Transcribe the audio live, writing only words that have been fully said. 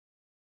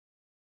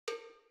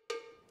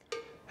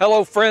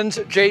Hello friends,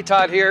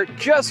 J-Todd here,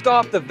 just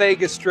off the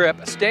Vegas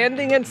Strip,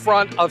 standing in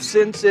front of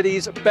Sin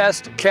City's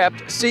best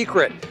kept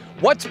secret.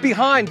 What's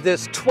behind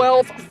this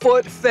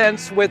 12-foot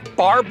fence with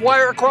barbed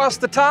wire across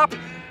the top?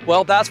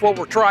 Well, that's what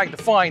we're trying to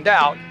find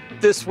out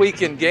this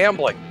week in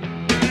gambling.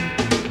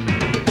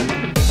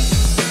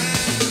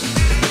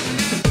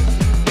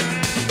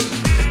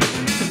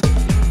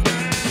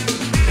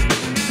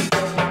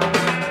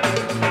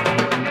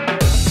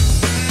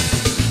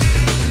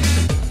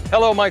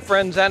 Hello my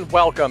friends and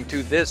welcome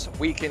to This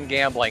Week in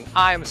Gambling.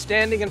 I'm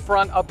standing in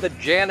front of the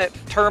Janet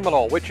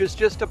Terminal, which is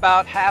just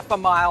about half a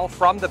mile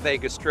from the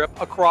Vegas Strip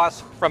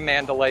across from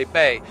Mandalay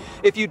Bay.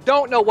 If you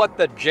don't know what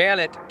the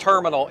Janet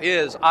Terminal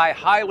is, I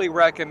highly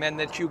recommend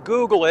that you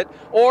Google it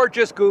or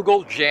just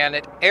Google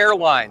Janet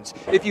Airlines.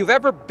 If you've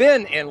ever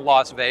been in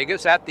Las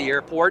Vegas at the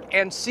airport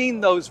and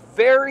seen those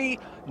very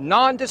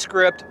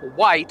nondescript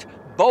white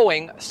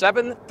Boeing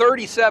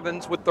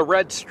 737s with the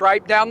red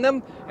stripe down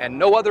them and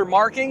no other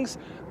markings,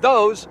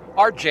 those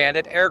are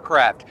Janet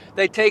aircraft.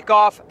 They take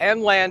off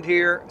and land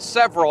here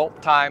several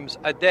times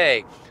a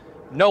day.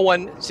 No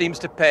one seems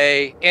to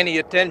pay any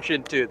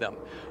attention to them.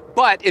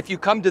 But if you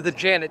come to the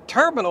Janet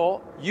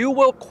Terminal, you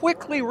will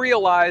quickly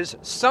realize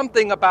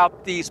something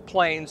about these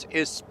planes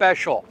is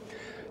special.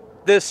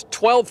 This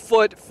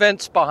 12-foot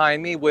fence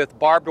behind me with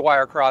barbed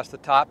wire across the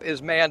top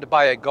is manned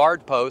by a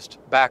guard post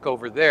back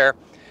over there.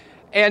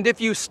 And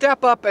if you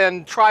step up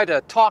and try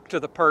to talk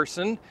to the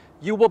person,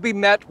 you will be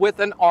met with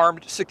an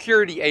armed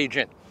security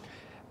agent.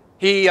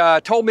 He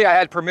told me I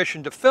had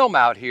permission to film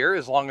out here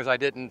as long as I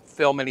didn't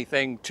film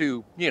anything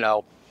too,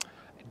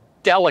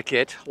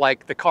 delicate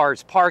like the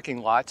car's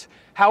parking lots.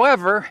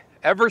 However,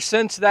 ever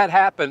since that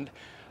happened,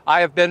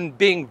 I have been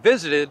being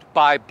visited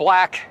by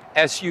black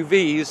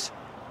SUVs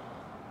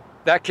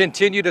that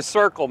continue to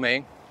circle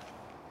me,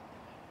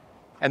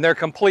 and they're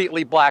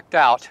completely blacked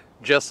out,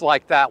 just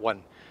like that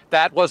one.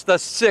 That was the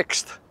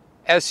 6th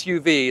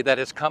SUV that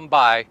has come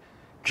by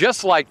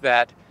just like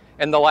that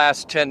in the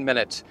last 10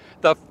 minutes.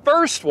 The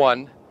first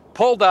one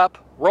pulled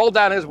up, rolled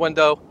down his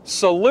window,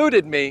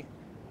 saluted me,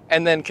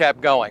 and then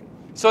kept going.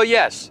 So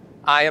yes,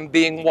 I am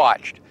being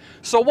watched.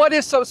 So what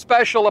is so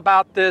special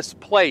about this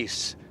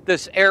place,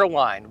 this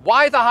airline?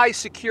 Why the high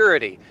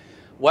security?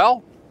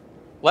 Well,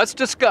 let's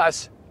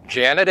discuss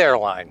Janet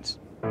Airlines.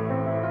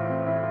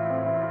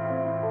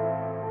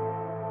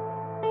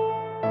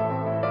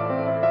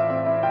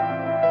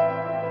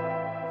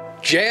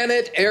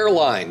 Janet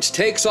Airlines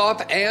takes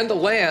off and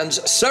lands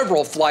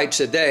several flights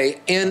a day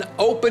in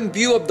open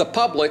view of the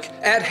public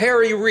at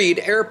Harry Reid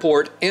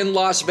Airport in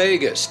Las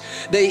Vegas.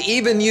 They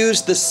even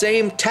use the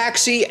same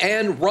taxi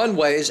and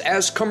runways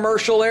as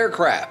commercial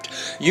aircraft.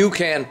 You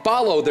can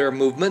follow their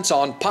movements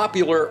on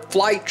popular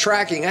flight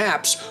tracking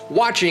apps,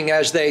 watching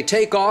as they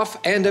take off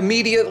and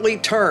immediately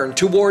turn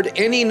toward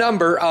any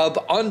number of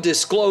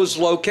undisclosed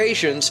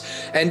locations.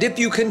 And if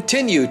you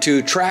continue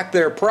to track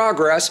their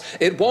progress,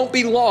 it won't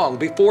be long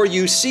before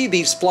you see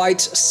these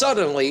flights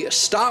suddenly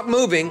stop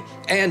moving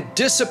and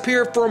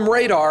disappear from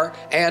radar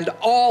and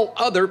all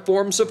other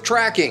forms of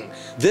tracking.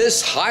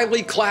 This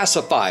highly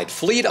classified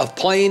fleet of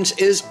planes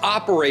is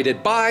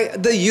operated by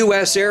the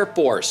U.S. Air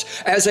Force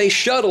as a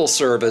shuttle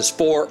service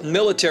for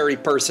military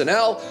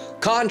personnel,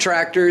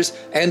 contractors,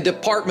 and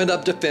Department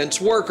of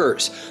Defense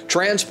workers,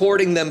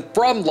 transporting them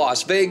from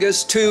Las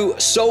Vegas to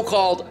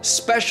so-called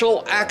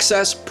Special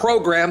Access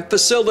Program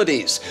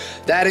facilities.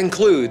 That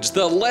includes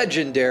the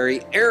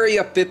legendary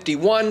Area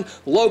 51,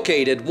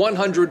 located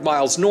 100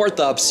 miles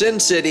north of Sin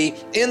City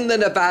in the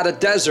Nevada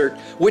desert,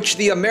 which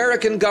the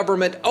American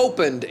government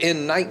opened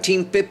in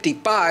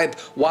 1955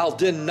 while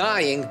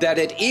denying that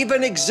it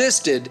even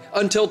existed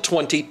until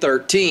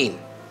 2013.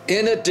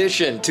 In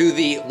addition to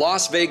the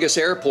Las Vegas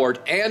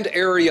Airport and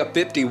Area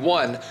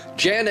 51,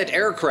 Janet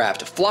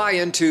aircraft fly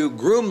into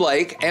Groom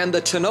Lake and the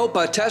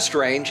Tonopah Test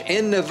Range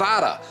in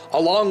Nevada,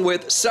 along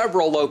with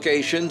several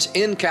locations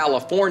in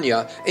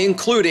California,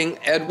 including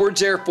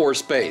Edwards Air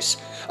Force Base.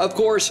 Of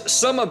course,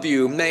 some of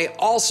you may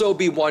also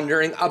be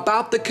wondering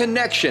about the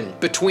connection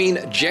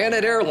between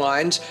Janet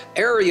Airlines,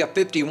 Area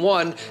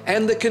 51,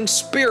 and the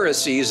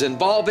conspiracies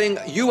involving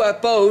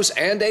UFOs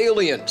and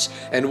aliens,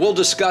 and we'll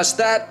discuss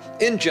that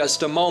in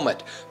just a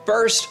moment.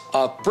 First,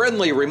 a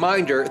friendly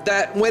reminder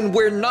that when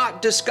we're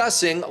not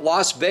discussing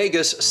Las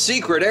Vegas'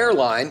 secret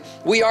airline,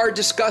 we are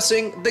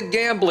discussing the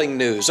gambling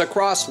news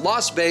across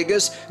Las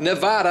Vegas,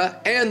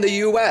 Nevada, and the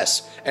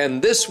U.S.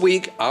 And this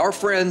week, our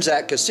friends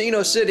at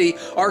Casino City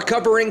are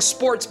covering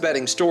sports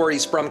betting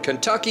stories from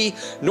Kentucky,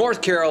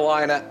 North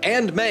Carolina,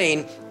 and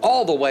Maine,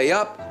 all the way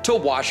up to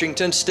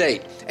Washington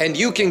State. And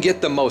you can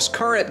get the most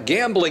current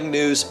gambling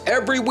news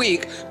every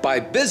week by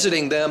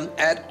visiting them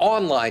at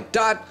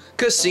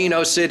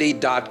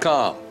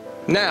online.casinocity.com.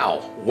 Now,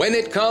 when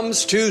it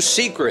comes to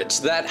secrets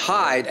that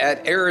hide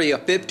at Area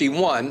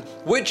 51,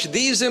 which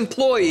these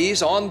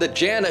employees on the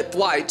Janet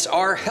flights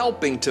are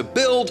helping to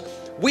build,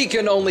 We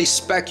can only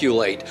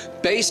speculate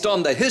based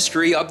on the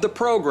history of the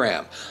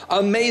program.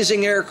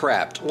 Amazing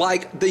aircraft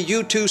like the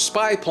U-2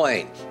 spy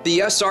plane,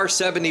 the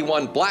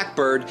SR-71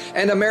 Blackbird,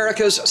 and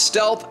America's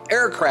stealth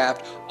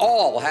aircraft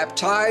all have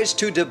ties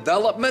to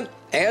development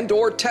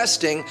and/or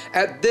testing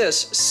at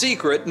this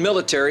secret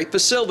military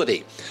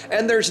facility.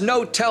 And there's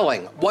no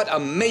telling what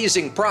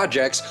amazing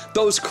projects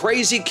those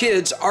crazy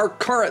kids are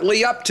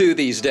currently up to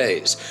these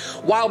days.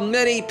 While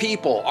many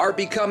people are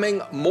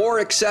becoming more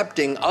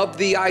accepting of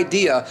the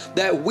idea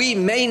that we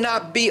may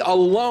not be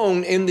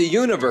alone in the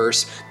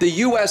universe, the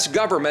U.S.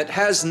 government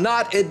has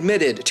not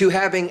admitted to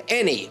having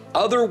any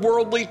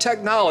otherworldly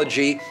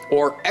technology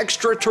or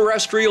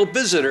extraterrestrial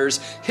visitors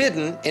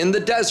hidden in the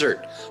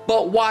desert.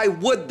 But why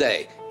would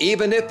they,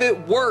 even if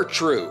it were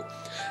true?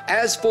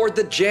 As for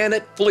the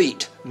Janet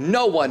fleet,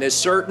 no one is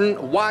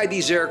certain why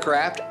these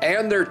aircraft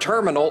and their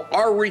terminal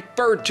are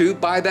referred to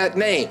by that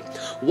name.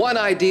 One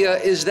idea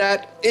is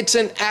that it's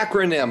an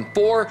acronym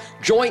for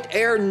Joint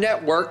Air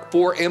Network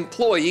for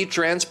Employee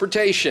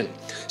Transportation.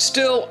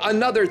 Still,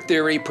 another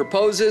theory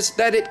proposes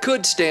that it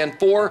could stand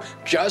for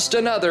just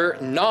another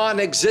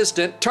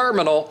non-existent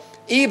terminal,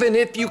 even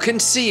if you can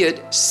see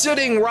it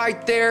sitting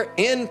right there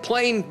in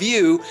plain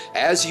view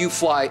as you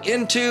fly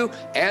into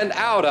and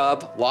out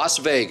of Las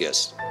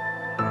Vegas.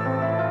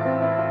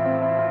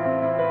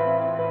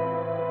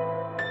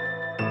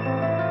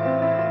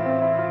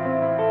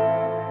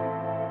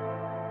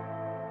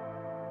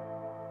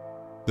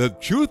 The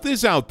truth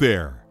is out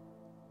there.